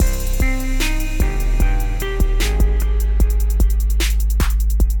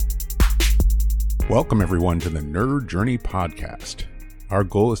Welcome, everyone, to the Nerd Journey Podcast. Our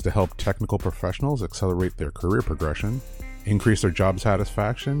goal is to help technical professionals accelerate their career progression, increase their job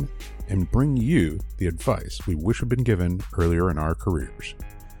satisfaction, and bring you the advice we wish had been given earlier in our careers.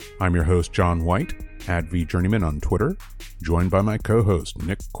 I'm your host, John White, at VJourneyman on Twitter, joined by my co-host,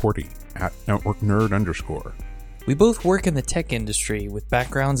 Nick Corti, at NetworkNerd_. We both work in the tech industry with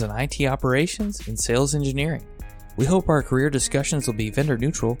backgrounds in IT operations and sales engineering. We hope our career discussions will be vendor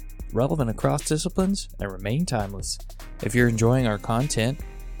neutral, relevant across disciplines, and remain timeless. If you're enjoying our content,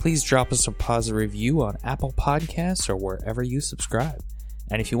 please drop us a positive review on Apple Podcasts or wherever you subscribe.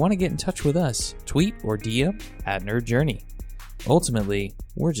 And if you want to get in touch with us, tweet or DM at Nerd Journey. Ultimately,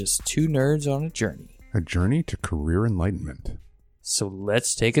 we're just two nerds on a journey. A journey to career enlightenment. So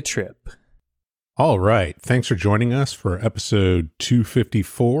let's take a trip. All right. Thanks for joining us for episode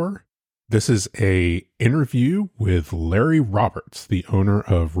 254. This is an interview with Larry Roberts, the owner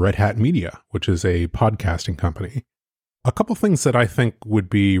of Red Hat Media, which is a podcasting company. A couple things that I think would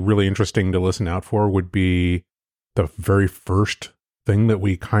be really interesting to listen out for would be the very first thing that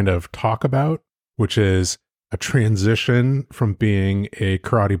we kind of talk about, which is a transition from being a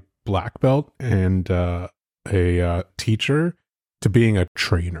karate black belt and a teacher to being a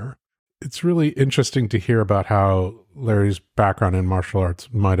trainer. It's really interesting to hear about how Larry's background in martial arts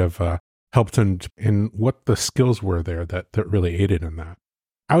might have helped him and what the skills were there that really aided in that.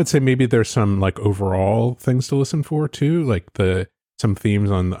 I would say maybe there's some like overall things to listen for too, like some themes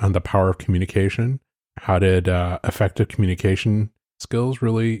on the power of communication. How did effective communication skills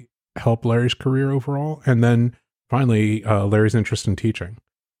really help Larry's career overall? And then finally, Larry's interest in teaching.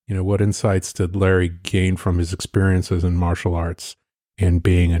 You know, what insights did Larry gain from his experiences in martial arts and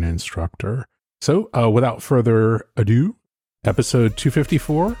being an instructor? So without further ado, episode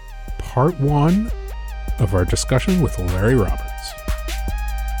 254, part 1 of our discussion with Larry Roberts.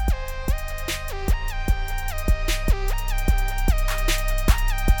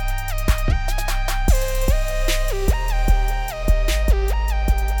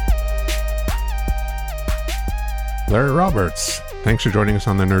 Larry Roberts, thanks for joining us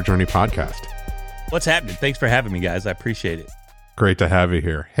on the Nerd Journey podcast. What's happening? Thanks for having me, guys. I appreciate it. Great to have you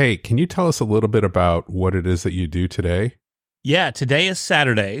here. Hey, can you tell us a little bit about what it is that you do today? Yeah, today is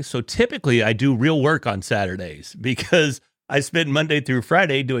Saturday, so typically I do real work on Saturdays because I spend Monday through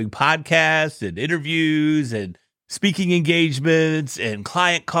Friday doing podcasts and interviews and speaking engagements and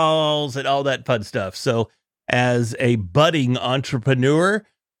client calls and all that fun stuff. So as a budding entrepreneur,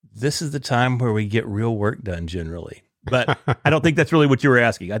 this is the time where we get real work done generally. But I don't think that's really what you were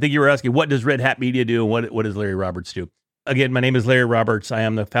asking. I think you were asking, what does Red Hat Media do and what does Larry Roberts do? Again, my name is Larry Roberts. I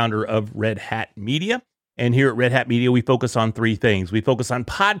am the founder of Red Hat Media. And here at Red Hat Media, we focus on three things. We focus on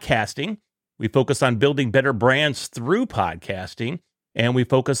podcasting. We focus on building better brands through podcasting. And we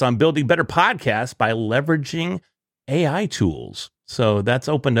focus on building better podcasts by leveraging AI tools. So that's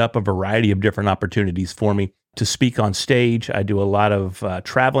opened up a variety of different opportunities for me to speak on stage. I do a lot of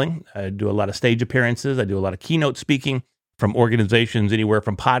traveling. I do a lot of stage appearances. I do a lot of keynote speaking from organizations anywhere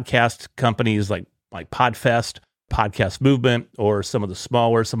from podcast companies like Podfest, Podcast Movement, or some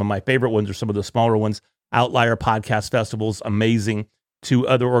of my favorite ones are some of the smaller ones, Outlier Podcast Festivals, amazing, to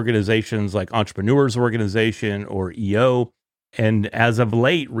other organizations like Entrepreneurs Organization or EO. And as of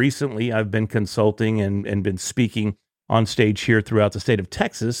late, recently, I've been consulting and been speaking on stage here throughout the state of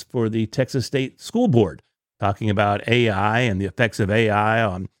Texas for the Texas State School Board, talking about AI and the effects of AI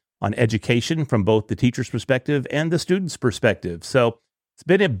on education from both the teacher's perspective and the student's perspective. So it's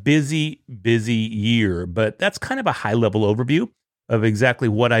been a busy year, but that's kind of a high-level overview of exactly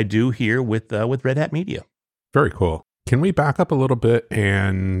what I do here with Red Hat Media. Very cool. Can we back up a little bit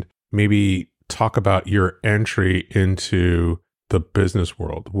and maybe talk about your entry into the business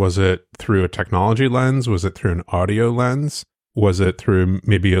world? Was it through a technology lens? Was it through an audio lens? Was it through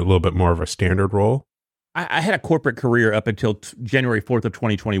maybe a little bit more of a standard role? I had a corporate career up until January 4th of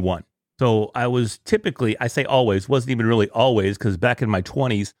 2021. So I was typically, I say always, wasn't even really always, because back in my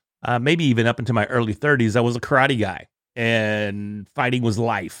 20s, maybe even up into my early 30s, I was a karate guy. And fighting was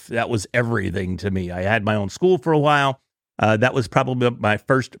life. That was everything to me. I had my own school for a while. That was probably my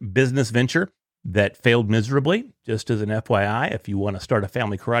first business venture that failed miserably. Just as an FYI, if you want to start a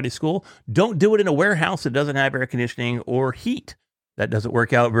family karate school, don't do it in a warehouse that doesn't have air conditioning or heat. That doesn't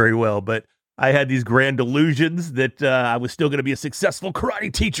work out very well. But I had these grand delusions that I was still going to be a successful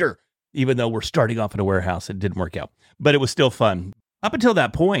karate teacher, even though we're starting off in a warehouse. It didn't work out, but it was still fun. Up until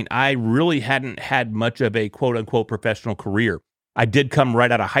that point, I really hadn't had much of a quote-unquote professional career. I did come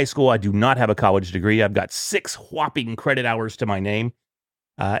right out of high school. I do not have a college degree. I've got 6 whopping credit hours to my name.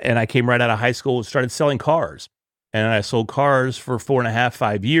 And I came right out of high school and started selling cars. And I sold cars for 4.5,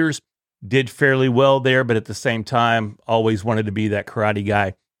 5 years. did fairly well there, but at the same time, always wanted to be that karate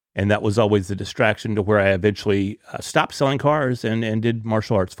guy. And that was always the distraction to where I eventually stopped selling cars and did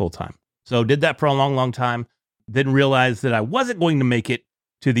martial arts full time. So did that for a long, long time. Then realized that I wasn't going to make it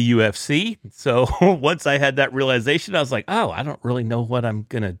to the UFC. So once I had that realization, I was like, oh, I don't really know what I'm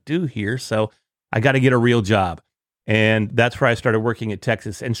going to do here. So I got to get a real job. And that's where I started working at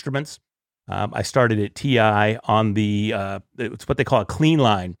Texas Instruments. I started at TI on it's what they call a clean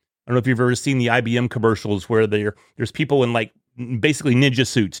line. I don't know if you've ever seen the IBM commercials where there's people in like basically ninja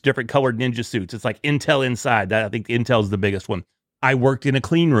suits, different colored ninja suits. It's like Intel inside. I think Intel's the biggest one. I worked in a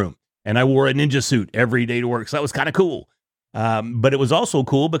clean room and I wore a ninja suit every day to work. So that was kind of cool. But it was also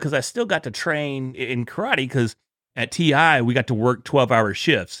cool because I still got to train in karate because at TI, we got to work 12-hour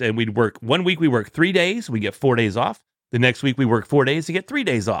shifts. And we'd work 1 week, we work 3 days, we get 4 days off. The next week, we work 4 days to get 3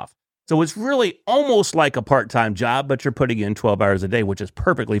 days off. So it's really almost like a part-time job, but you're putting in 12 hours a day, which is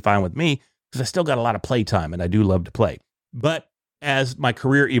perfectly fine with me because I still got a lot of play time and I do love to play. But as my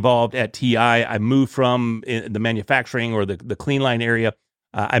career evolved at TI, I moved from the manufacturing or the clean line area.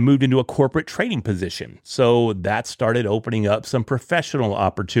 I moved into a corporate training position. So that started opening up some professional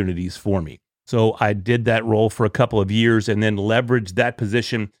opportunities for me. So I did that role for a couple of years and then leveraged that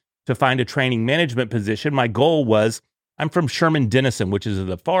position to find a training management position. My goal was, I'm from Sherman Denison, which is at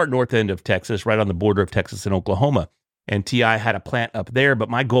the far north end of Texas, right on the border of Texas and Oklahoma. And TI had a plant up there, but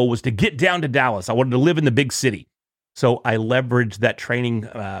my goal was to get down to Dallas. I wanted to live in the big city. So I leveraged that training,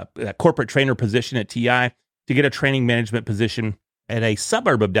 that corporate trainer position at TI to get a training management position at a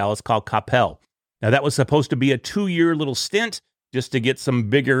suburb of Dallas called Coppell. Now that was supposed to be a 2-year little stint just to get some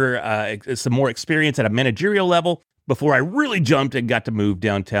more experience at a managerial level before I really jumped and got to move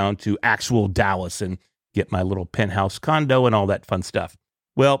downtown to actual Dallas and get my little penthouse condo and all that fun stuff.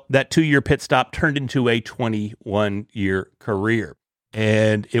 Well, that 2-year pit stop turned into a 21-year career.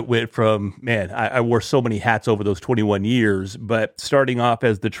 And it went from, I wore so many hats over those 21 years, but starting off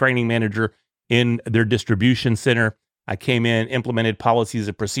as the training manager in their distribution center, I came in, implemented policies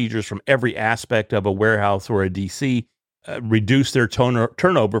and procedures from every aspect of a warehouse or a DC, reduced their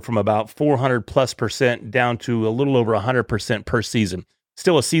turnover from about 400+% down to a little over 100% per season.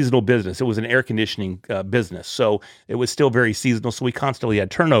 Still a seasonal business. It was an air conditioning business. So it was still very seasonal. So we constantly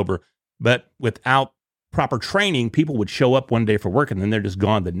had turnover, but without proper training, people would show up one day for work and then they're just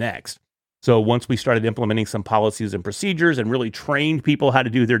gone the next. So once we started implementing some policies and procedures and really trained people how to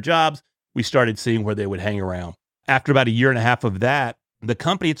do their jobs, we started seeing where they would hang around. After about 1.5 years of that, the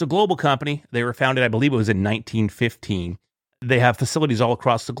company, it's a global company. They were founded, I believe it was in 1915. They have facilities all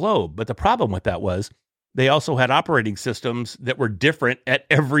across the globe. But the problem with that was they also had operating systems that were different at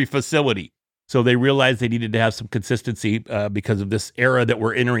every facility. So they realized they needed to have some consistency because of this era that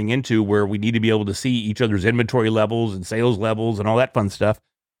we're entering into where we need to be able to see each other's inventory levels and sales levels and all that fun stuff.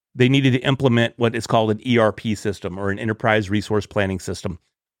 They needed to implement what is called an ERP system or an enterprise resource planning system,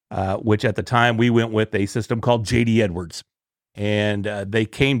 which at the time we went with a system called JD Edwards. And they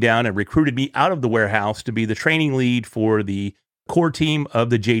came down and recruited me out of the warehouse to be the training lead for the core team of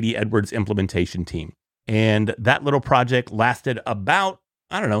the JD Edwards implementation team. And that little project lasted about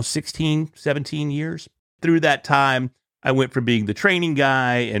 16, 17 years. Through that time, I went from being the training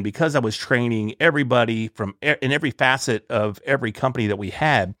guy, and because I was training everybody in every facet of every company that we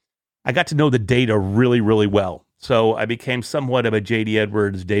had, I got to know the data really, really well. So I became somewhat of a JD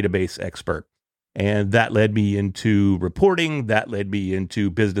Edwards database expert. And that led me into reporting. That led me into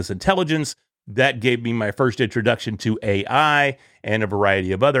business intelligence. That gave me my first introduction to AI and a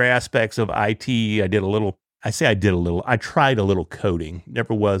variety of other aspects of IT. I tried a little coding,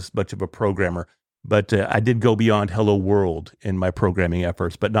 never was much of a programmer, but I did go beyond Hello World in my programming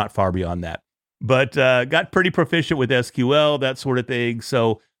efforts, but not far beyond that. But got pretty proficient with SQL, that sort of thing.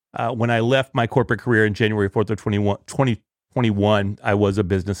 So when I left my corporate career in January 4th of 2021, I was a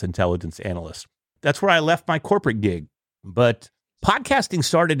business intelligence analyst. That's where I left my corporate gig. But podcasting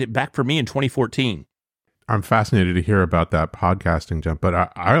started it back for me in 2014. I'm fascinated to hear about that podcasting jump, but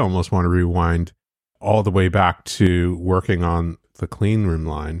I almost want to rewind all the way back to working on the clean room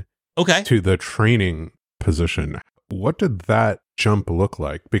line. Okay. To the training position. What did that jump look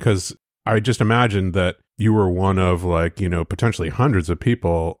like? Because I just imagined that you were one of potentially hundreds of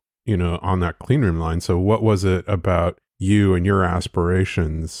people, on that clean room line. So what was it about you and your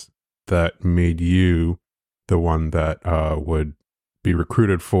aspirations that made you the one that would be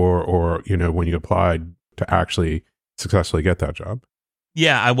recruited for, or, when you applied to actually successfully get that job?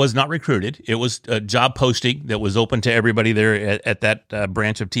 Yeah, I was not recruited. It was a job posting that was open to everybody there at that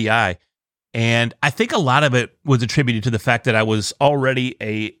branch of TI. And I think a lot of it was attributed to the fact that I was already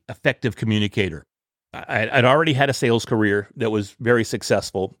an effective communicator. I'd already had a sales career that was very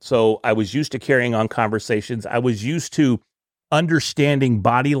successful. So I was used to carrying on conversations. I was used to understanding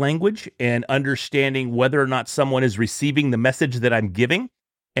body language and understanding whether or not someone is receiving the message that I'm giving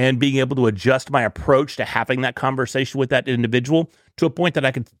and being able to adjust my approach to having that conversation with that individual to a point that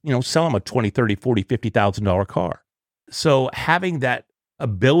I could, sell them a $20, $30, $40, $50,000 car. So having that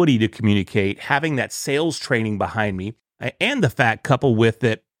ability to communicate, having that sales training behind me, and the fact coupled with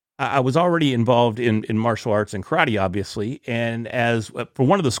that I was already involved in martial arts and karate, obviously. And as for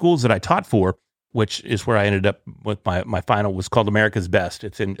one of the schools that I taught for, which is where I ended up with my final, was called America's Best.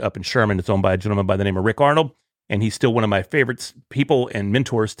 It's up in Sherman. It's owned by a gentleman by the name of Rick Arnold. And he's still one of my favorite people and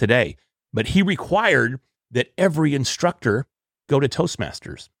mentors today. But he required that every instructor go to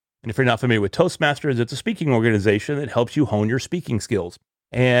Toastmasters. And if you're not familiar with Toastmasters, it's a speaking organization that helps you hone your speaking skills.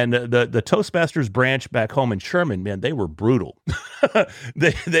 And the Toastmasters branch back home in Sherman, man, they were brutal.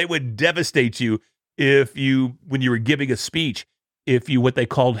 They would devastate you when you were giving a speech, if you, what they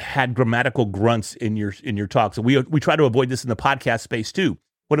called, had grammatical grunts in your talk. So we try to avoid this in the podcast space too.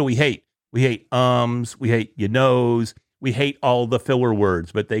 What do we hate? We hate we hate you knows, we hate all the filler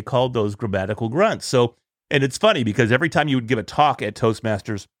words, but they called those grammatical grunts. So, and it's funny because every time you would give a talk at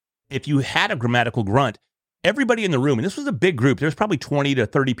Toastmasters, if you had a grammatical grunt, everybody in the room, and this was a big group, there's probably 20 to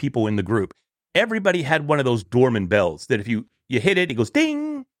 30 people in the group, everybody had one of those doorman bells that if you hit it, it goes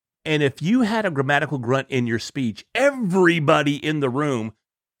ding. And if you had a grammatical grunt in your speech, everybody in the room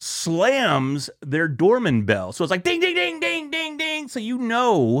slams their doorman bell. So it's like ding, ding, ding, ding, ding, ding. So you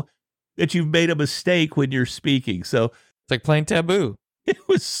know that you've made a mistake when you're speaking. So It's like playing Taboo. it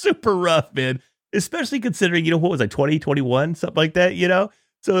was super rough, man, especially considering, what was I, 20, 21, something like that,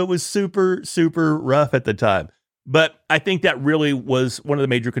 So it was super, super rough at the time. But I think that really was one of the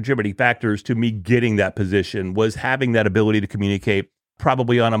major contributing factors to me getting that position, was having that ability to communicate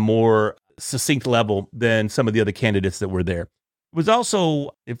probably on a more succinct level than some of the other candidates that were there. It was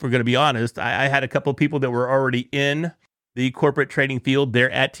also, if we're going to be honest, I had a couple of people that were already in the corporate training field there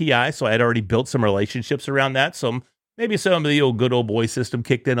at TI. So I had already built some relationships around that. So maybe some of the good old boy system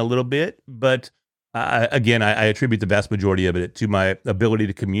kicked in a little bit, but again, I attribute the vast majority of it to my ability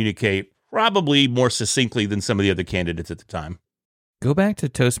to communicate probably more succinctly than some of the other candidates at the time. Go back to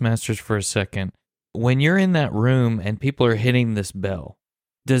Toastmasters for a second. When you're in that room and people are hitting this bell,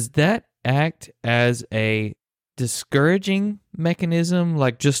 does that act as a discouraging mechanism,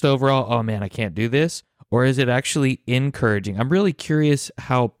 like just overall, oh man, I can't do this? Or is it actually encouraging? I'm really curious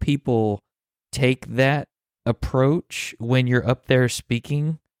how people take that approach when you're up there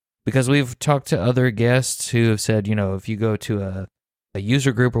speaking. Because we've talked to other guests who have said, if you go to a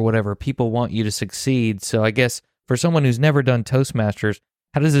user group or whatever, people want you to succeed. So I guess for someone who's never done Toastmasters,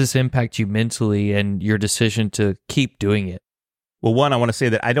 how does this impact you mentally and your decision to keep doing it? Well, one, I want to say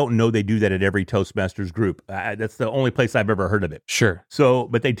that I don't know they do that at every Toastmasters group. That's the only place I've ever heard of it. Sure. So,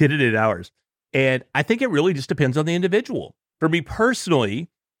 but they did it at ours. And I think it really just depends on the individual. For me personally,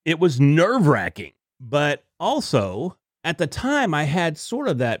 it was nerve-wracking. But also, at the time, I had sort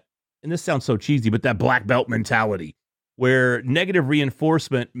of that, and this sounds so cheesy, but that black belt mentality where negative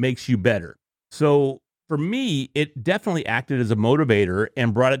reinforcement makes you better. So for me, it definitely acted as a motivator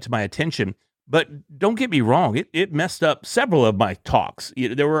and brought it to my attention. But don't get me wrong, it messed up several of my talks.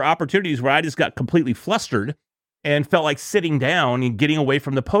 There were opportunities where I just got completely flustered and felt like sitting down and getting away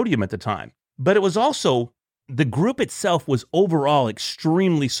from the podium at the time. But it was also, the group itself was overall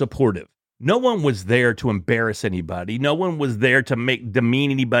extremely supportive. No one was there to embarrass anybody. No one was there to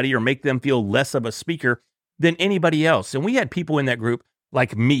demean anybody or make them feel less of a speaker than anybody else. And we had people in that group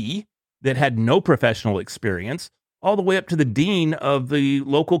like me that had no professional experience, all the way up to the dean of the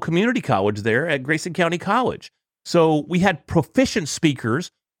local community college there at Grayson County College. So we had proficient speakers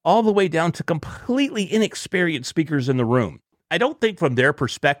all the way down to completely inexperienced speakers in the room. I don't think from their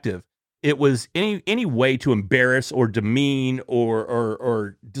perspective it was any way to embarrass or demean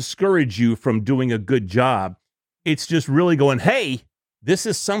or discourage you from doing a good job. It's just really going, hey, this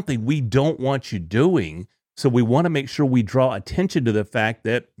is something we don't want you doing. So we want to make sure we draw attention to the fact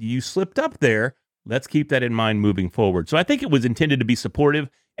that you slipped up there. Let's keep that in mind moving forward. So I think it was intended to be supportive.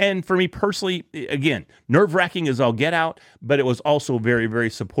 And for me personally, again, nerve-wracking as all get out, but it was also very, very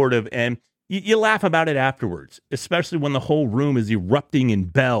supportive. And you laugh about it afterwards, especially when the whole room is erupting in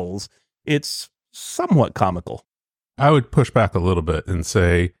bells. It's somewhat comical. I would push back a little bit and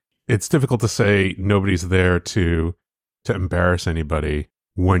say it's difficult to say nobody's there to embarrass anybody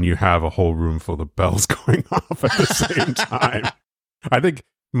when you have a whole room full of bells going off at the same time. I think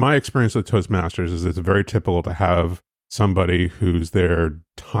my experience with Toastmasters is it's very typical to have somebody who's there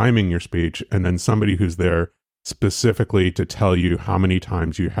timing your speech and then somebody who's there specifically to tell you how many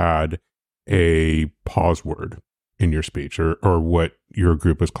times you had a pause word in your speech, or what your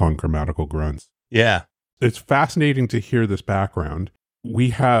group is calling grammatical grunts. Yeah. It's fascinating to hear this background. We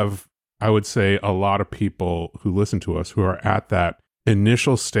have, I would say, a lot of people who listen to us who are at that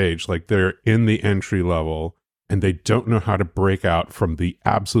initial stage, like they're in the entry level and they don't know how to break out from the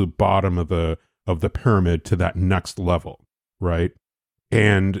absolute bottom of the pyramid to that next level, right?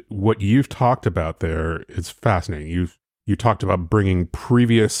 And what you've talked about there is fascinating. You talked about bringing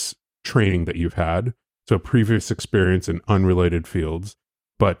previous training that you've had, so previous experience in unrelated fields,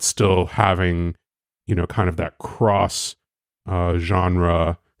 but still having, kind of that cross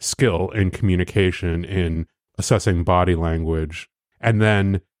genre skill in communication, in assessing body language, and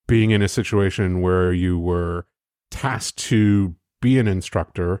then being in a situation where you were tasked to be an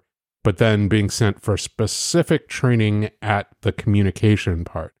instructor, but then being sent for specific training at the communication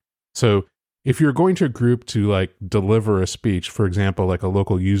part. So if you're going to a group to like deliver a speech, for example, like a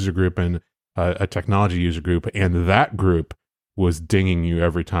local user group and a technology user group, and that group was dinging you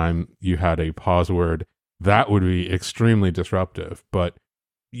every time you had a pause word, that would be extremely disruptive. But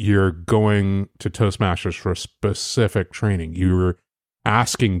you're going to Toastmasters for specific training. You're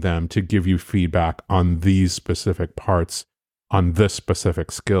asking them to give you feedback on these specific parts, on this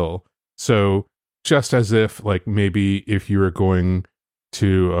specific skill. So just as if, like, maybe if you were going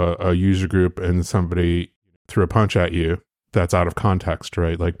to a user group and somebody threw a punch at you, that's out of context,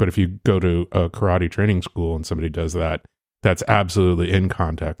 right? Like, but if you go to a karate training school and somebody does that, that's absolutely in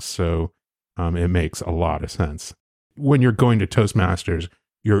context. So it makes a lot of sense. When you're going to Toastmasters,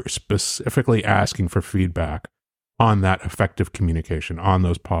 you're specifically asking for feedback on that effective communication, on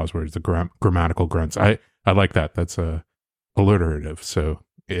those pause words, the grammatical grunts. I like that. That's alliterative, so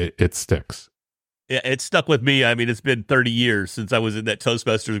it sticks. Yeah, it stuck with me. I mean, it's been 30 years since I was in that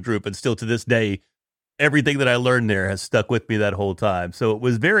Toastmasters group, and still to this day, everything that I learned there has stuck with me that whole time. So it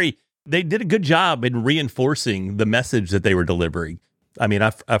was they did a good job in reinforcing the message that they were delivering. I mean,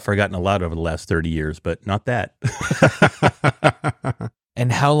 I've forgotten a lot over the last 30 years, but not that.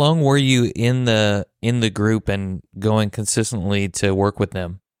 And how long were you in the group and going consistently to work with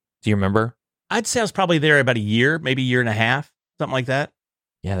them? Do you remember? I'd say I was probably there about a year, maybe a year and a half, something like that.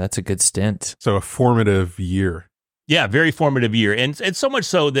 Yeah, that's a good stint. So a formative year. Yeah, very formative year. And so much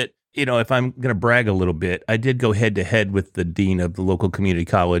so that, if I'm going to brag a little bit, I did go head to head with the dean of the local community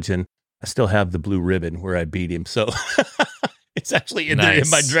college, and I still have the blue ribbon where I beat him. So it's actually in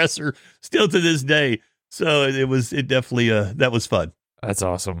my dresser still to this day. So it definitely, that was fun. That's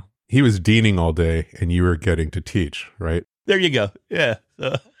awesome. He was deaning all day and you were getting to teach, right? There you go. Yeah.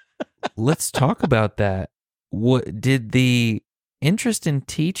 Let's talk about that. What did the interest in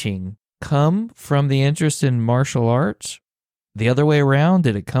teaching come from the interest in martial arts? The other way around,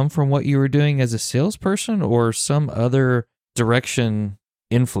 did it come from what you were doing as a salesperson or some other direction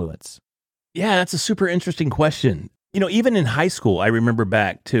influence? Yeah, that's a super interesting question. Even in high school, I remember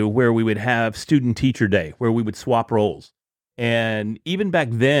back to where we would have student teacher day, where we would swap roles. And even back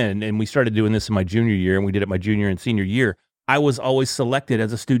then, and we started doing this in my junior year, and we did it my junior and senior year, I was always selected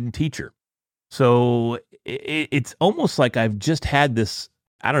as a student teacher. So it's almost like I've just had this,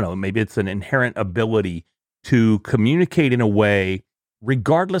 I don't know, maybe it's an inherent ability to communicate in a way,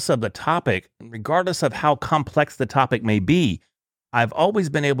 regardless of the topic, regardless of how complex the topic may be, I've always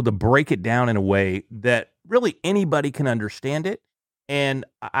been able to break it down in a way that really anybody can understand it. And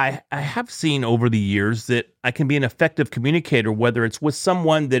I have seen over the years that I can be an effective communicator, whether it's with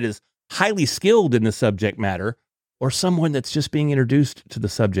someone that is highly skilled in the subject matter or someone that's just being introduced to the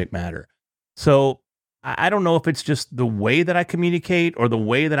subject matter. So I don't know if it's just the way that I communicate or the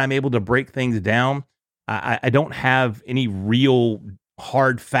way that I'm able to break things down. I don't have any real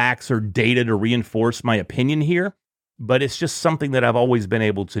hard facts or data to reinforce my opinion here, but it's just something that I've always been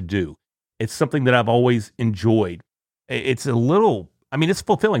able to do. It's something that I've always enjoyed. It's it's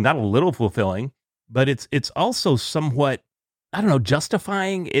fulfilling, not a little fulfilling, but it's also somewhat, I don't know,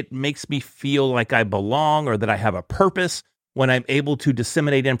 justifying. It makes me feel like I belong or that I have a purpose when I'm able to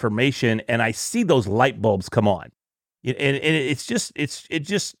disseminate information and I see those light bulbs come on. And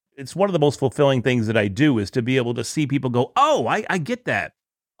it's one of the most fulfilling things that I do is to be able to see people go, oh, I get that.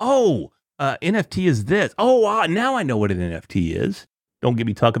 Oh, NFT is this. Oh, now I know what an NFT is. Don't get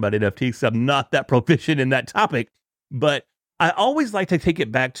me talk about NFTs because I'm not that proficient in that topic. But I always like to take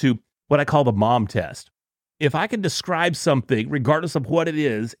it back to what I call the mom test. If I can describe something, regardless of what it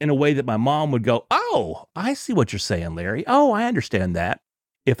is, in a way that my mom would go, oh, I see what you're saying, Larry. Oh, I understand that.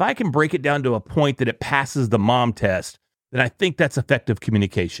 If I can break it down to a point that it passes the mom test, then I think that's effective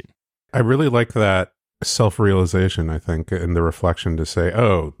communication. I really like that self-realization, I think, and the reflection to say,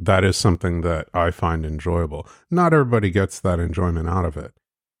 oh, that is something that I find enjoyable. Not everybody gets that enjoyment out of it.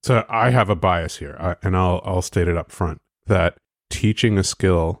 So I have a bias here, and I'll state it up front, that teaching a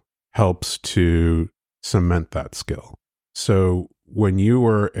skill helps to cement that skill. So when you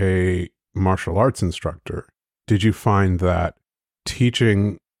were a martial arts instructor, did you find that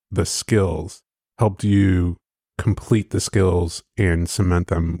teaching the skills helped you complete the skills and cement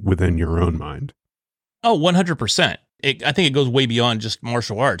them within your own mind? Oh, 100%. I think it goes way beyond just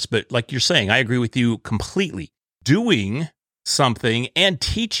martial arts, but like you're saying, I agree with you completely. Doing something and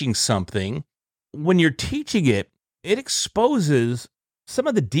teaching something, when you're teaching it, it exposes some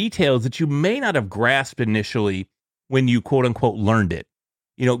of the details that you may not have grasped initially when you quote unquote learned it.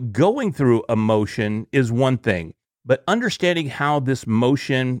 You know, going through a motion is one thing, but understanding how this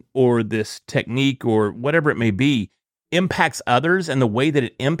motion or this technique or whatever it may be impacts others and the way that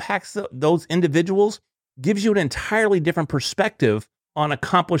it impacts those individuals gives you an entirely different perspective on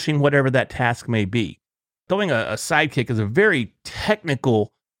accomplishing whatever that task may be. Throwing a sidekick is a very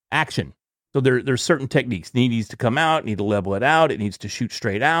technical action. So there's certain techniques. Knee needs to come out, need to level it out, it needs to shoot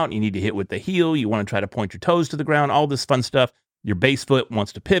straight out, you need to hit with the heel, you want to try to point your toes to the ground, all this fun stuff. Your base foot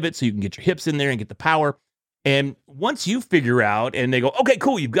wants to pivot so you can get your hips in there and get the power. And once you figure out and they go, okay,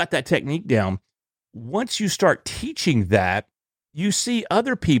 cool, you've got that technique down. Once you start teaching that, you see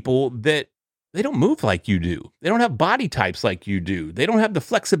other people that they don't move like you do. They don't have body types like you do. They don't have the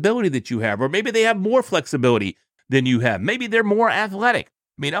flexibility that you have, or maybe they have more flexibility than you have. Maybe they're more athletic.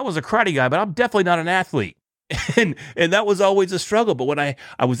 I mean, I was a karate guy, but I'm definitely not an athlete. And that was always a struggle. But when I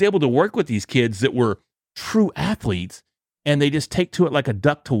was able to work with these kids that were true athletes and they just take to it like a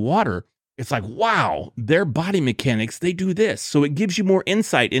duck to water, it's like, wow, their body mechanics, they do this. So it gives you more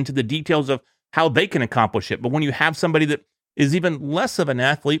insight into the details of how they can accomplish it. But when you have somebody that is even less of an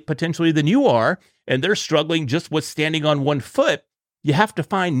athlete potentially than you are, and they're struggling just with standing on one foot, you have to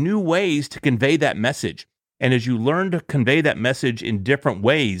find new ways to convey that message. And as you learn to convey that message in different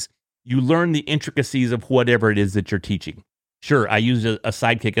ways, you learn the intricacies of whatever it is that you're teaching. Sure, I used a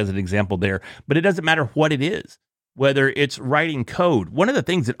sidekick as an example there, but it doesn't matter what it is, whether it's writing code. One of the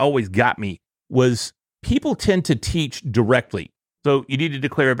things that always got me was people tend to teach directly. So you need to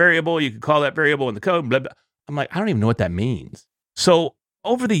declare a variable, you can call that variable in the code, blah, blah. I'm like, I don't even know what that means. So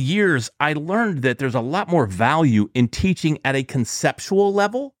over the years, I learned that there's a lot more value in teaching at a conceptual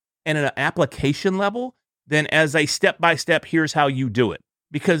level and at an application level than as a step-by-step, here's how you do it.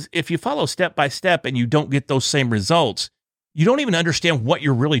 Because if you follow step-by-step and you don't get those same results, you don't even understand what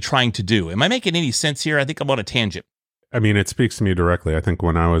you're really trying to do. Am I making any sense here? I think I'm on a tangent. I mean, it speaks to me directly. I think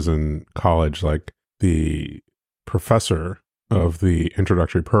when I was in college, like the professor of the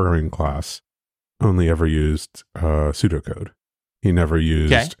introductory programming class only ever used pseudocode. He never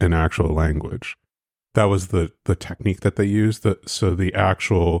used an actual language. That was the technique that they used. So the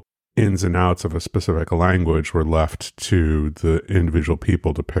actual ins and outs of a specific language were left to the individual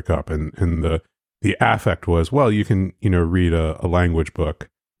people to pick up. And the affect was, well, you can, read a language book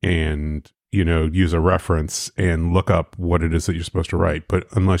and, use a reference and look up what it is that you're supposed to write. But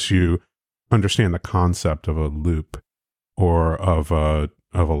unless you understand the concept of a loop or of a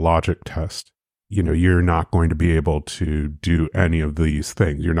logic test, you're not going to be able to do any of these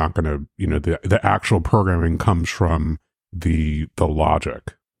things. You're not going to, the actual programming comes from the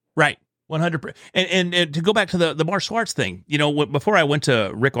logic. Right. 100%. And to go back to the martial arts thing, before I went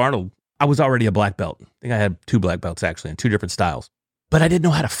to Rick Arnold, I was already a black belt. I think I had 2 black belts actually in 2 different styles, but I didn't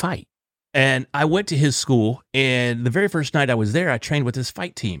know how to fight. And I went to his school, and the very first night I was there, I trained with his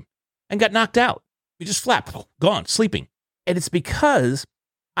fight team and got knocked out. We just flapped, gone, sleeping. And it's because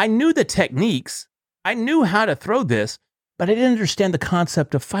I knew the techniques, I knew how to throw this, but I didn't understand the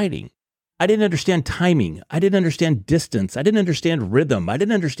concept of fighting. I didn't understand timing. I didn't understand distance. I didn't understand rhythm. I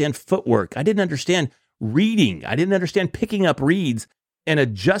didn't understand footwork. I didn't understand reading. I didn't understand picking up reads and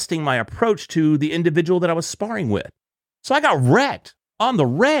adjusting my approach to the individual that I was sparring with. So I got wrecked on the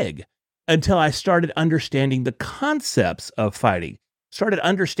reg until I started understanding the concepts of fighting. Started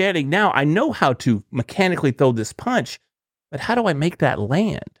understanding, now I know how to mechanically throw this punch, but how do I make that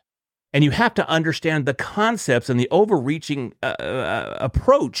land? And you have to understand the concepts and the overreaching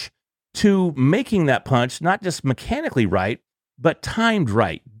approach to making that punch, not just mechanically right, but timed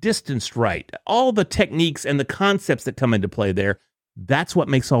right, distanced right, all the techniques and the concepts that come into play there. That's what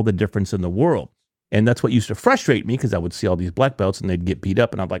makes all the difference in the world. And that's what used to frustrate me, because I would see all these black belts and they'd get beat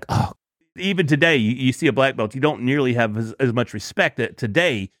up. And I'm like, oh, even today, you see a black belt, you don't nearly have as much respect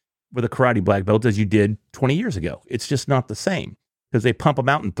today for the karate black belt as you did 20 years ago. It's just not the same, because they pump them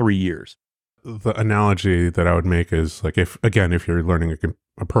out in 3 years. The analogy that I would make is like, if you're learning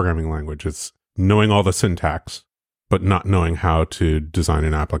a programming language, it's knowing all the syntax, but not knowing how to design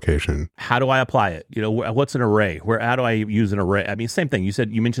an application. How do I apply it? What's an array? How do I use an array? I mean, same thing.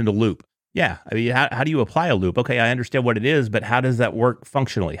 You mentioned a loop. Yeah. I mean, how do you apply a loop? Okay, I understand what it is, but how does that work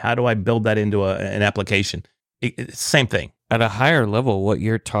functionally? How do I build that into an application? It's same thing. At a higher level, what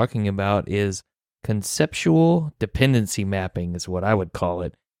you're talking about is conceptual dependency mapping is what I would call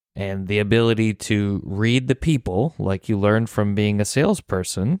it. And the ability to read the people, like you learned from being a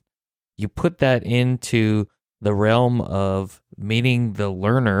salesperson, you put that into the realm of meeting the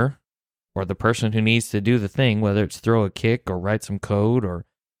learner or the person who needs to do the thing, whether it's throw a kick or write some code or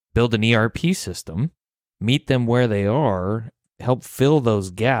build an ERP system, meet them where they are, help fill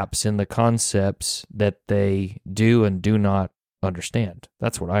those gaps in the concepts that they do and do not understand.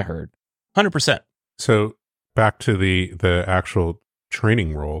 That's what I heard. 100%. So back to the actual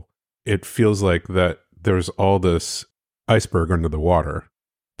training role, it feels like that there's all this iceberg under the water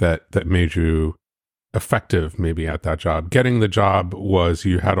that made you effective maybe at that job. Getting the job was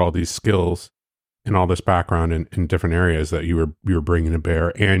you had all these skills and all this background in different areas that you were bringing to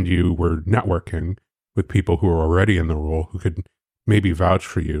bear, and you were networking with people who were already in the role who could maybe vouch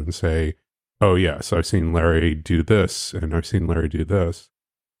for you and say, oh yes, I've seen Larry do this and I've seen Larry do this.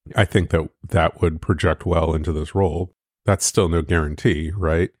 I think that would project well into this role. That's still no guarantee,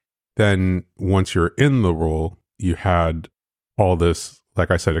 right? Then once you're in the role, you had all this, like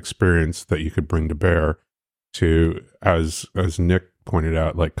I said, experience that you could bring to bear to, as Nick pointed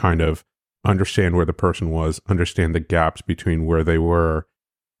out, like kind of understand where the person was, understand the gaps between where they were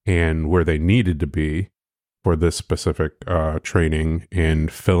and where they needed to be for this specific training,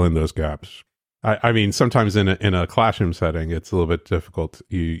 and fill in those gaps. I mean, sometimes in a classroom setting, it's a little bit difficult.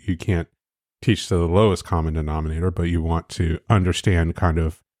 You can't teach to the lowest common denominator, but you want to understand kind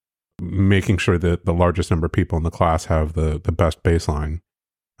of making sure that the largest number of people in the class have the best baseline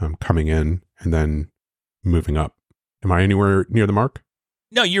coming in and then moving up. Am I anywhere near the mark?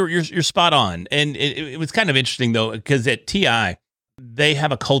 No, you're spot on. And it was kind of interesting, though, because at TI, they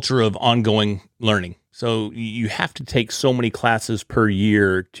have a culture of ongoing learning. So you have to take so many classes per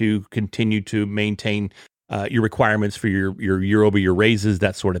year to continue to maintain your requirements for your year-over-year raises,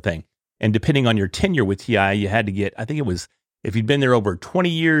 that sort of thing. And depending on your tenure with TI, you had to get, I think it was, if you'd been there over 20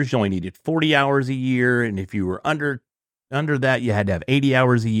 years, you only needed 40 hours a year. And if you were under that, you had to have 80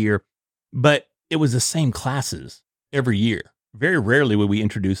 hours a year. But it was the same classes every year. Very rarely would we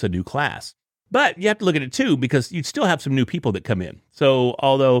introduce a new class. But you have to look at it too, because you'd still have some new people that come in. So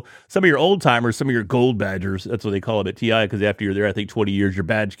although some of your old timers, some of your gold badgers, that's what they call it at TI, because after you're there, I think 20 years, your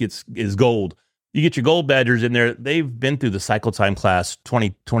badge is gold. You get your gold badgers in there. They've been through the cycle time class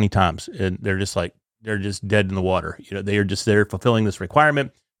 20 times, and they're just dead in the water. They are just there fulfilling this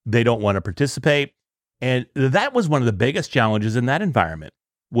requirement. They don't want to participate. And that was one of the biggest challenges in that environment,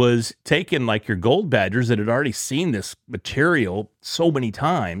 was taking like your gold badgers that had already seen this material so many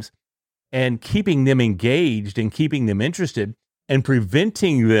times and keeping them engaged and keeping them interested and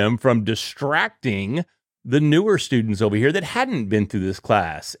preventing them from distracting the newer students over here that hadn't been through this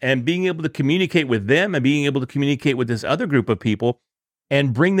class, and being able to communicate with them and being able to communicate with this other group of people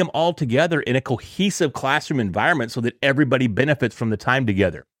and bring them all together in a cohesive classroom environment so that everybody benefits from the time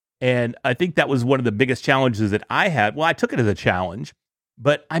together. And I think that was one of the biggest challenges that I had. Well, I took it as a challenge,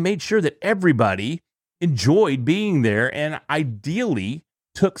 but I made sure that everybody enjoyed being there and ideally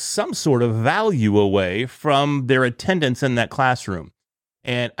took some sort of value away from their attendance in that classroom.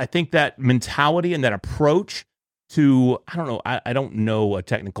 And I think that mentality and that approach to, I don't know a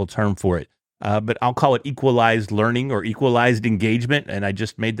technical term for it, but I'll call it equalized learning or equalized engagement. And I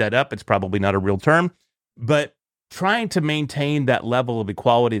just made that up. It's probably not a real term, but trying to maintain that level of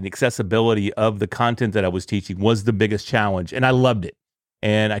equality and accessibility of the content that I was teaching was the biggest challenge. And I loved it.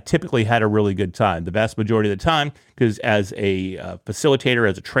 And I typically had a really good time, the vast majority of the time, because as a facilitator,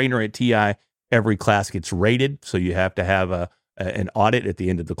 as a trainer at TI, every class gets rated. So you have to have an audit at the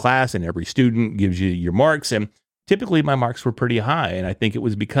end of the class, and every student gives you your marks. And typically my marks were pretty high. And I think it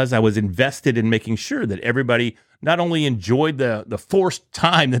was because I was invested in making sure that everybody not only enjoyed the forced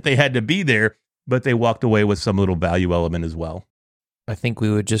time that they had to be there, but they walked away with some little value element as well. I think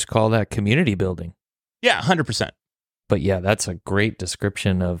we would just call that community building. Yeah, 100%. But yeah, that's a great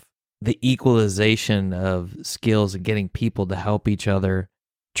description of the equalization of skills and getting people to help each other,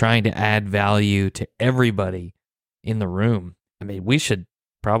 trying to add value to everybody in the room. I mean, we should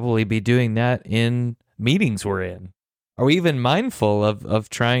probably be doing that in meetings we're in. Are we even mindful of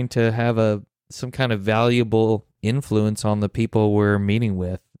trying to have some kind of valuable influence on the people we're meeting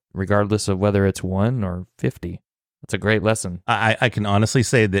with, regardless of whether it's 1 or 50? That's a great lesson. I can honestly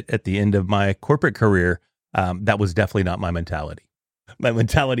say that at the end of my corporate career, that was definitely not my mentality. My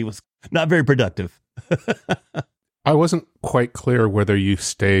mentality was not very productive. I wasn't quite clear whether you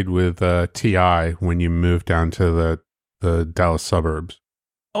stayed with TI when you moved down to the Dallas suburbs.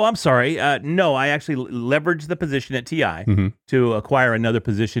 Oh, I'm sorry. No, I actually leveraged the position at TI Mm-hmm. to acquire another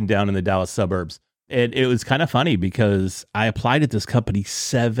position down in the Dallas suburbs. And it was kind of funny because I applied at this company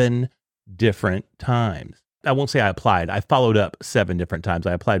 7 different times. I won't say I applied. I followed up 7 different times.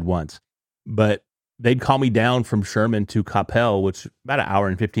 I applied once, but they'd call me down from Sherman to Coppell, which is about an hour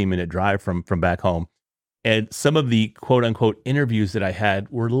and 15-minute drive from back home. And some of the quote unquote interviews that I had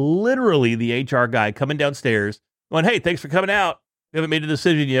were literally the HR guy coming downstairs going, "Hey, thanks for coming out. We haven't made a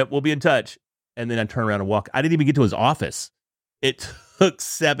decision yet. We'll be in touch." And then I turn around and walk. I didn't even get to his office. It took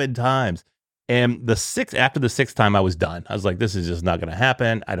 7 times. And after the 6th time, I was done. I was like, this is just not going to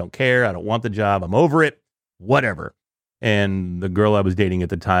happen. I don't care. I don't want the job. I'm over it. Whatever. And the girl I was dating at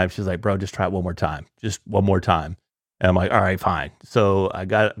the time, she's like, "Bro, just try it one more time. Just one more time." And I'm like, all right, fine. So I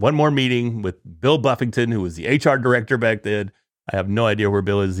got one more meeting with Bill Buffington, who was the HR director back then. I have no idea where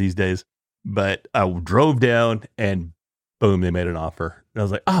Bill is these days. But I drove down and boom, they made an offer. And I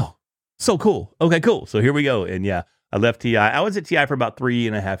was like, oh, so cool. Okay, cool. So here we go. And yeah, I left TI. I was at TI for about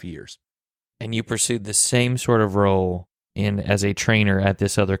 3.5 years. And you pursued the same sort of role as a trainer at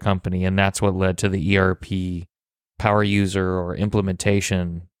this other company, and that's what led to the ERP power user or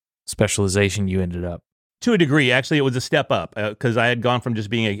implementation specialization you ended up. To a degree, actually, it was a step up because I had gone from just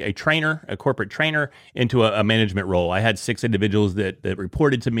being a trainer, a corporate trainer, into a management role. I had 6 individuals that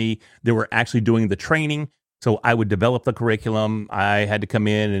reported to me that were actually doing the training. So I would develop the curriculum. I had to come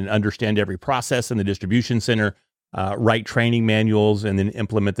in and understand every process in the distribution center, write training manuals, and then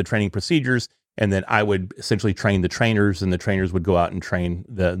implement the training procedures. And then I would essentially train the trainers, and the trainers would go out and train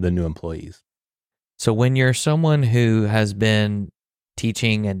the new employees. So when you're someone who has been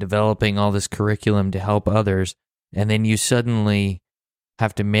teaching and developing all this curriculum to help others, and then you suddenly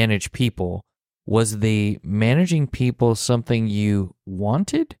have to manage people, was the managing people something you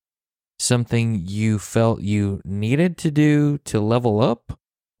wanted? Something you felt you needed to do to level up?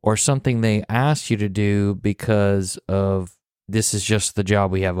 Or something they asked you to do because of this is just the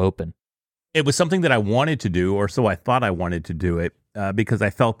job we have open? It was something that I wanted to do, or so I thought I wanted to do it, because I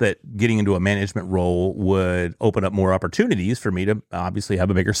felt that getting into a management role would open up more opportunities for me to obviously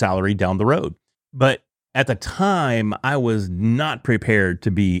have a bigger salary down the road. But at the time, I was not prepared to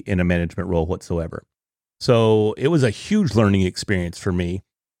be in a management role whatsoever. So it was a huge learning experience for me.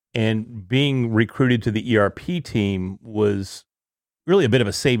 And being recruited to the ERP team was really a bit of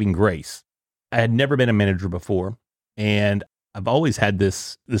a saving grace. I had never been a manager before, and I've always had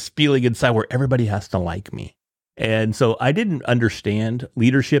this feeling inside where everybody has to like me. And so I didn't understand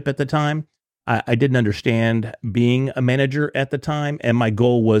leadership at the time. I didn't understand being a manager at the time. And my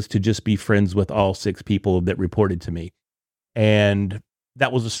goal was to just be friends with all 6 people that reported to me. And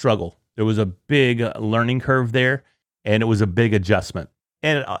that was a struggle. There was a big learning curve there, and it was a big adjustment.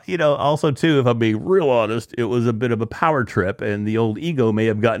 And, also, too, if I'm being real honest, it was a bit of a power trip, and the old ego may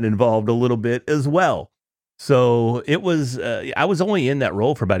have gotten involved a little bit as well. So it was, I was only in that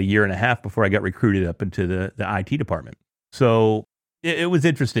role for about 1.5 years before I got recruited up into the IT department. So it was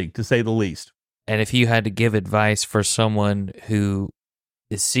interesting, to say the least. And if you had to give advice for someone who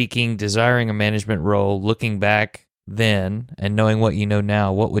is desiring a management role, looking back then and knowing what you know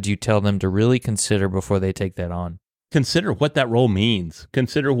now, what would you tell them to really consider before they take that on? Consider what that role means.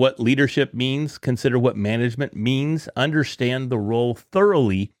 Consider what leadership means. Consider what management means. Understand the role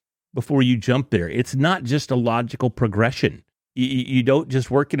thoroughly before you jump there. It's not just a logical progression. You don't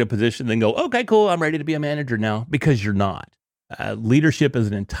just work in a position and then go, okay, cool, I'm ready to be a manager now, because you're not. Leadership is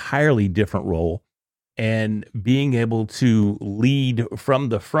an entirely different role, and being able to lead from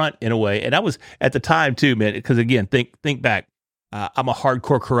the front in a way. And I was at the time too, man, because again, think back. I'm a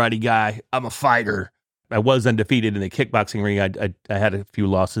hardcore karate guy. I'm a fighter. I was undefeated in the kickboxing ring. I had a few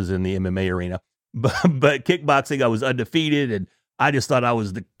losses in the MMA arena, but kickboxing, I was undefeated, and I just thought I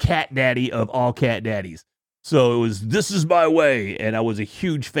was the cat daddy of all cat daddies. So this is my way. And I was a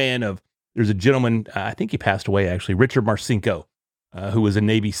huge fan of, there's a gentleman, I think he passed away actually, Richard Marcinko, who was a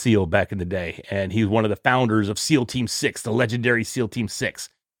Navy SEAL back in the day. And he's one of the founders of SEAL Team 6, the legendary SEAL Team 6.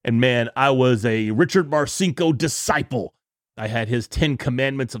 And man, I was a Richard Marcinko disciple. I had his 10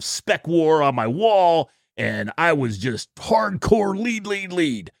 commandments of spec war on my wall, and I was just hardcore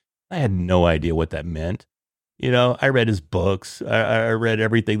lead. I had no idea what that meant. I read his books. I read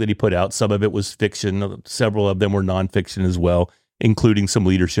everything that he put out. Some of it was fiction. Several of them were nonfiction as well, including some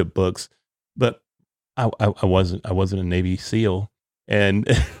leadership books. But I wasn't a Navy SEAL, and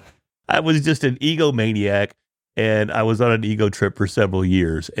I was just an egomaniac. And I was on an ego trip for several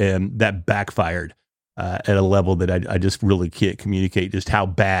years, and that backfired at a level that I just really can't communicate just how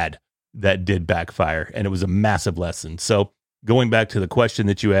bad that did backfire, and it was a massive lesson. So going back to the question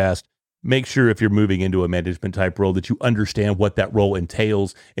that you asked, make sure if you're moving into a management type role that you understand what that role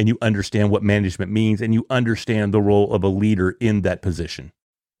entails, and you understand what management means, and you understand the role of a leader in that position.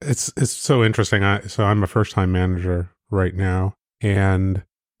 It's so interesting. So I'm a first-time manager right now, and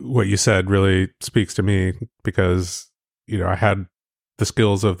what you said really speaks to me because, I had the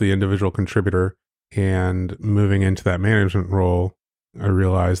skills of the individual contributor, and moving into that management role, I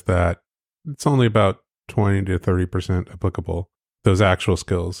realized that it's only about 20 to 30% applicable. Those actual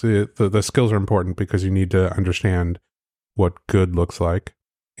skills. The skills are important because you need to understand what good looks like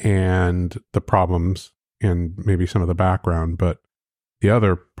and the problems and maybe some of the background. But the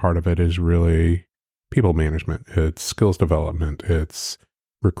other part of it is really people management. It's skills development. It's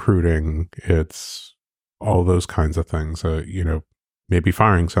recruiting. It's all those kinds of things. Maybe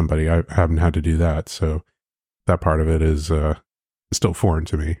firing somebody. I haven't had to do that. So that part of it is still foreign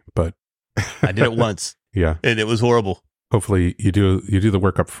to me. But I did it once. Yeah. And it was horrible. Hopefully you do the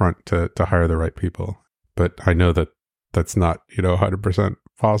work up front to hire the right people. But I know that that's not, 100%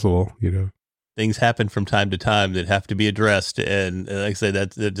 possible, Things happen from time to time that have to be addressed. And like I say,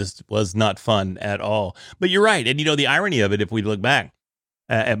 that just was not fun at all. But you're right. And, the irony of it, if we look back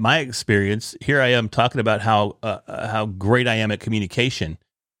at my experience, here I am talking about how great I am at communication,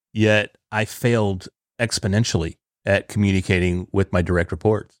 yet I failed exponentially at communicating with my direct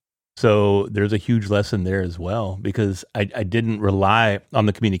reports. So there's a huge lesson there as well, because I didn't rely on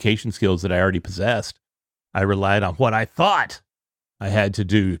the communication skills that I already possessed. I relied on what I thought I had to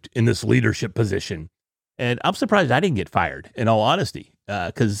do in this leadership position. And I'm surprised I didn't get fired, in all honesty,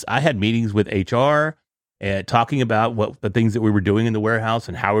 because I had meetings with HR and talking about what the things that we were doing in the warehouse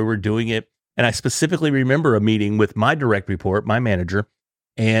and how we were doing it. And I specifically remember a meeting with my direct report, my manager,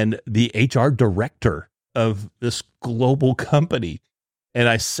 and the HR director of this global company. And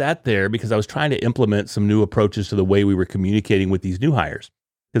I sat there because I was trying to implement some new approaches to the way we were communicating with these new hires.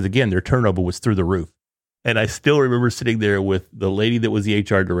 Because again, their turnover was through the roof. And I still remember sitting there with the lady that was the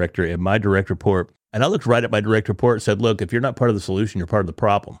HR director and my direct report. And I looked right at my direct report and said, look, if you're not part of the solution, you're part of the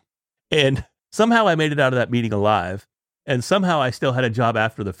problem. And somehow I made it out of that meeting alive. And somehow I still had a job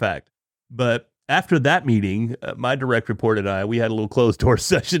after the fact. But after that meeting, my direct report and I, we had a little closed door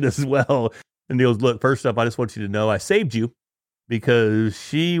session as well. And he goes, look, first up, I just want you to know I saved you, because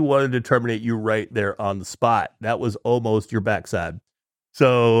she wanted to terminate you right there on the spot. That was almost your backside.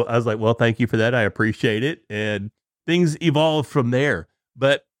 So I was like, well, thank you for that. I appreciate it. And things evolved from there.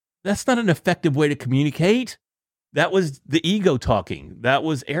 But that's not an effective way to communicate. That was the ego talking. That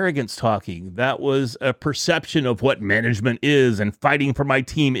was arrogance talking. That was a perception of what management is and fighting for my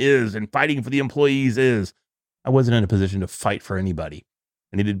team is and fighting for the employees is. I wasn't in a position to fight for anybody.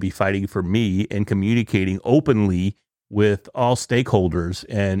 I needed to be fighting for me and communicating openly with all stakeholders.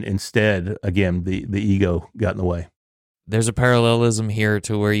 And instead, again, the ego got in the way. There's a parallelism here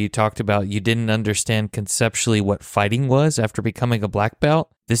to where you talked about you didn't understand conceptually what fighting was after becoming a black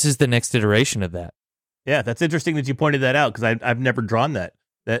belt. This is the next iteration of that. Yeah, that's interesting that you pointed that out, because I've never drawn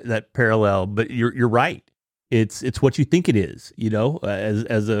that parallel. But you're right. It's what you think it is.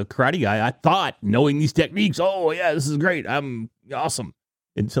 As a karate guy, I thought knowing these techniques, oh yeah, this is great, I'm awesome.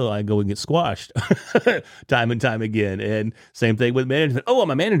 Until I go and get squashed time and time again. And same thing with management. Oh, I'm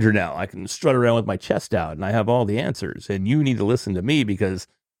a manager now. I can strut around with my chest out and I have all the answers. And you need to listen to me because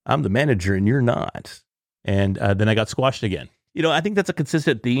I'm the manager and you're not. And then I got squashed again. I think that's a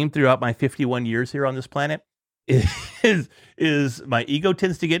consistent theme throughout my 51 years here on this planet is my ego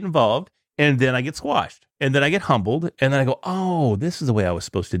tends to get involved, and then I get squashed, and then I get humbled, and then I go, oh, this is the way I was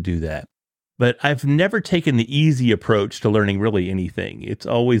supposed to do that. But I've never taken the easy approach to learning really anything. It's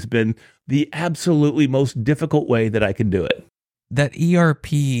always been the absolutely most difficult way that I can do it. That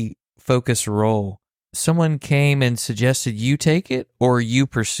ERP focus role, someone came and suggested you take it, or you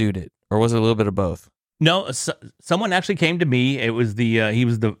pursued it? Or was it a little bit of both? No, someone actually came to me. It was he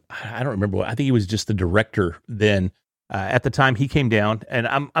was I don't remember what, I think he was just the director then. At the time he came down, and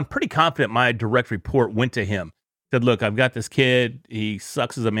I'm pretty confident my direct report went to him. Said, look, I've got this kid. He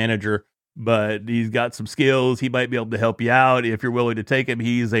sucks as a manager, but he's got some skills. He might be able to help you out if you're willing to take him.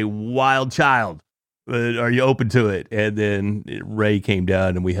 He's a wild child, but are you open to it? And then Ray came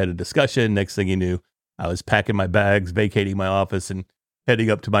down and we had a discussion. Next thing you knew, I was packing my bags, vacating my office, and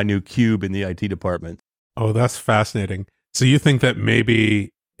heading up to my new cube in the IT department. Oh, that's fascinating. So you think that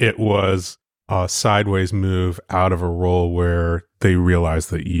maybe it was a sideways move out of a role where they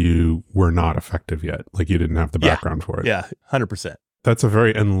realized that you were not effective yet, like you didn't have the background for it? Yeah, 100%. That's a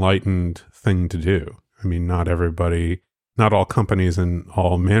very enlightened thing to do. I mean, not all companies and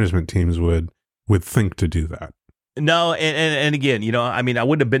all management teams would think to do that. No, and again, I mean, I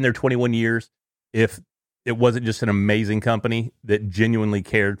wouldn't have been there 21 years if it wasn't just an amazing company that genuinely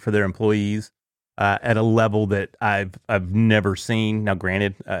cared for their employees at a level that I've never seen. Now,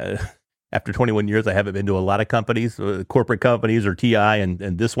 granted, after 21 years, I haven't been to a lot of companies, corporate companies or TI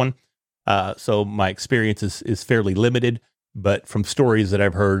and this one. So my experience is fairly limited, but from stories that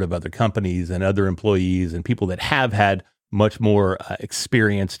I've heard of other companies and other employees and people that have had much more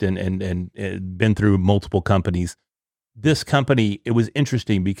experienced and been through multiple companies, this company, it was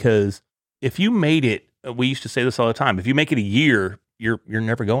interesting because if you made it, we used to say this all the time, if you make it a year, you're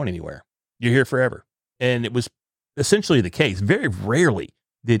never going anywhere. You're here forever. And it was essentially the case. Very rarely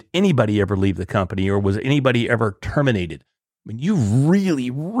did anybody ever leave the company or was anybody ever terminated. I mean, you really,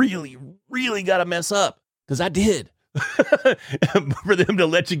 really, really got to mess up, because I did, for them to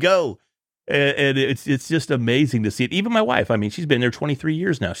let you go. And it's just amazing to see it. Even my wife, I mean, she's been there 23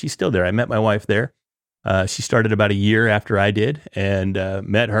 years now. She's still there. I met my wife there. She started about a year after I did, and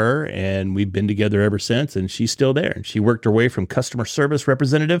met her, and we've been together ever since, and she's still there. And she worked her way from customer service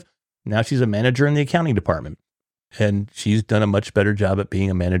representative. Now she's a manager in the accounting department, and she's done a much better job at being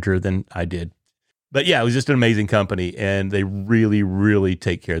a manager than I did. But yeah, it was just an amazing company, and they really, really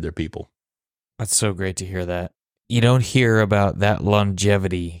take care of their people. That's so great to hear that. You don't hear about that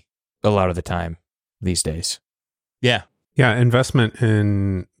longevity a lot of the time these days. Yeah. Yeah, investment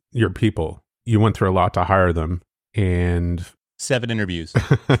in your people. You went through a lot to hire them, and 7 interviews.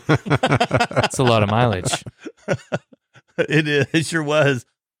 That's a lot of mileage. It sure was.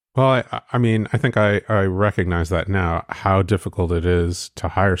 Well, I mean, I think I recognize that now, how difficult it is to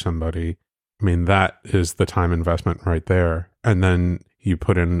hire somebody. I mean, that is the time investment right there. And then you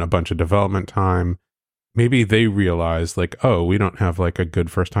put in a bunch of development time. Maybe they realize like, oh, we don't have like a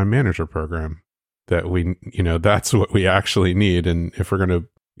good first-time manager program that we, that's what we actually need. And if we're going to,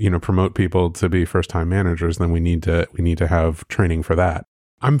 promote people to be first-time managers, then we need to have training for that.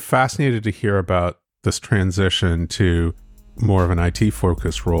 I'm fascinated to hear about this transition to more of an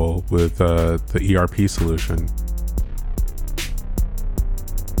IT-focused role with the ERP solution.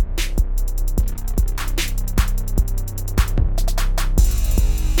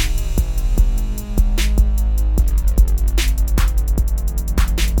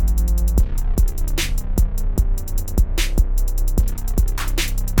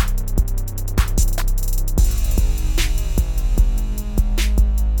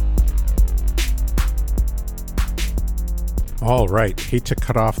 All right. Hate to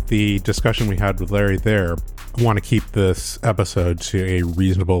cut off the discussion we had with Larry there. I want to keep this episode to a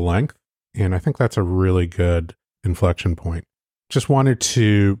reasonable length, and I think that's a really good inflection point. Just wanted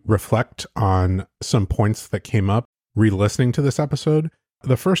to reflect on some points that came up re-listening to this episode.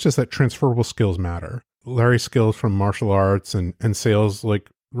 The first is that transferable skills matter. Larry's skills from martial arts and sales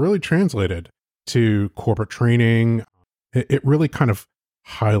really translated to corporate training. It really kind of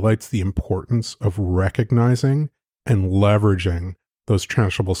highlights the importance of recognizing and leveraging those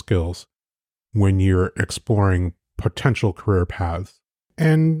transferable skills when you're exploring potential career paths.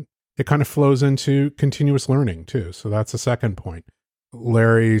 And it kind of flows into continuous learning too. So that's the second point.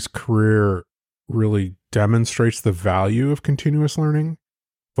 Larry's career really demonstrates the value of continuous learning,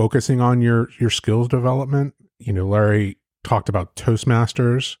 focusing on your skills development. Larry talked about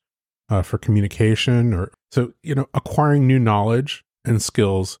Toastmasters for communication, acquiring new knowledge and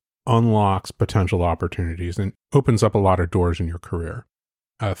skills unlocks potential opportunities and opens up a lot of doors in your career.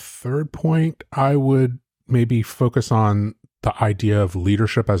 A third point, I would maybe focus on the idea of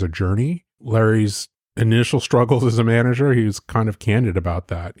leadership as a journey. Larry's initial struggles as a manager, he was kind of candid about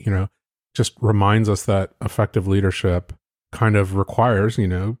that, just reminds us that effective leadership kind of requires,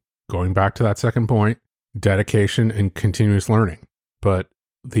 going back to that second point, dedication and continuous learning. But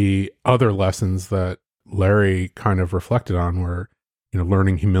the other lessons that Larry kind of reflected on were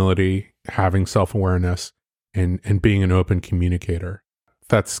learning humility, having self-awareness, and being an open communicator.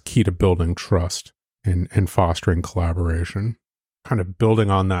 That's key to building trust and fostering collaboration. Kind of building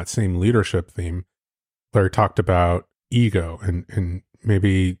on that same leadership theme, Larry talked about ego, and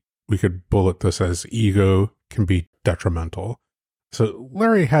maybe we could bullet this as ego can be detrimental. So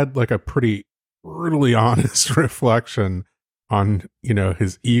Larry had a pretty brutally honest reflection on,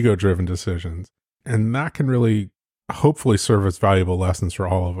 his ego-driven decisions. And that can really hopefully serve as valuable lessons for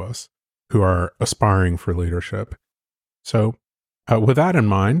all of us who are aspiring for leadership. So with that in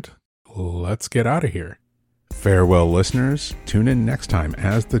mind, let's get out of here. Farewell, listeners. Tune in next time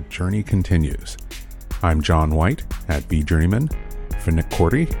as the journey continues. I'm John White at VJourneyman, for Nick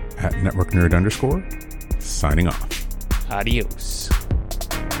Cordy at NetworkNerd_, signing off. Adios.